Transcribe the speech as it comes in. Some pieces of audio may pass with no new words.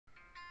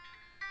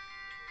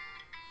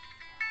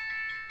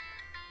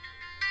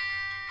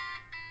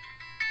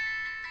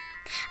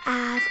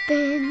I've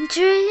been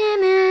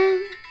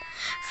dreaming,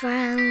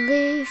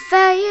 friendly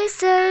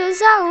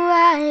faces. Oh,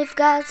 I've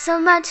got so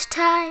much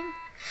time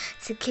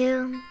to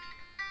kill.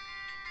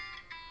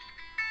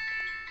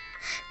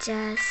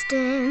 Just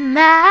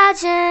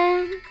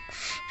imagine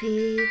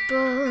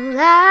people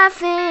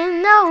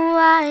laughing. Oh,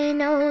 I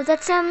know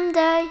that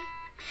someday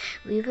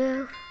we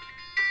will.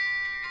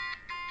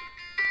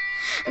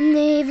 And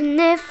even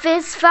if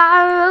it's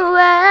far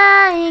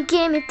away,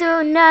 get me through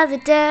another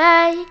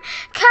day.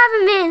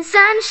 Cover me in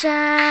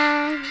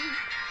sunshine,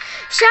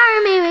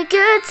 shower me with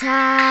good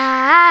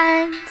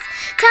times.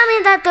 Tell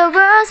me that the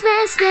world's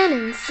been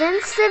spinning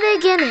since the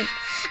beginning,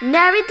 and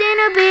everything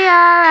will be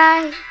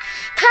alright.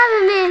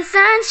 Cover me in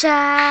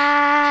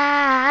sunshine.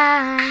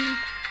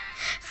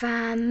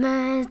 From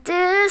a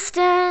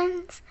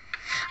distance,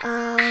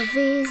 all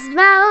these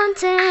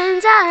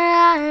mountains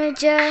are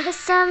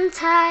just some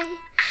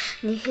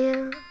tiny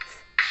hills.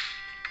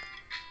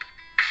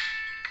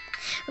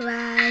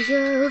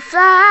 Wildflowers,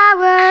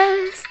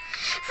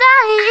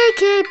 they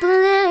keep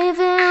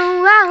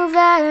living while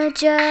they're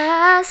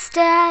just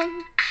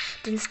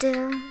standing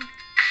still.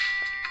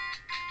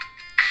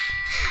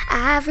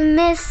 I've been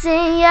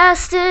missing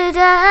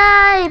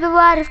yesterday, but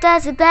what if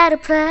there's a better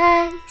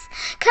place?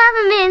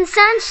 Cover me in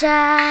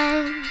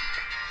sunshine,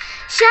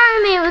 shower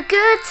me with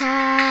good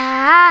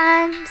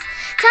times.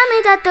 Tell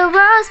me that the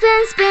world's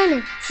been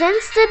spinning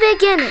since the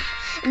beginning,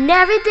 and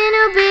everything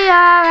will be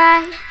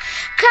alright.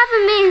 Cover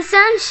me in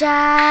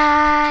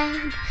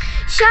sunshine,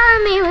 shower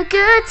me with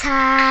good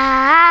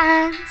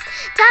times.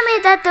 Tell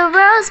me that the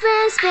world's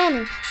been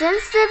spinning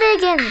since the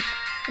beginning,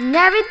 and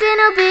everything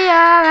will be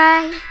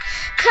alright.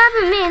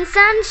 Cover me in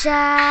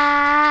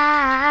sunshine.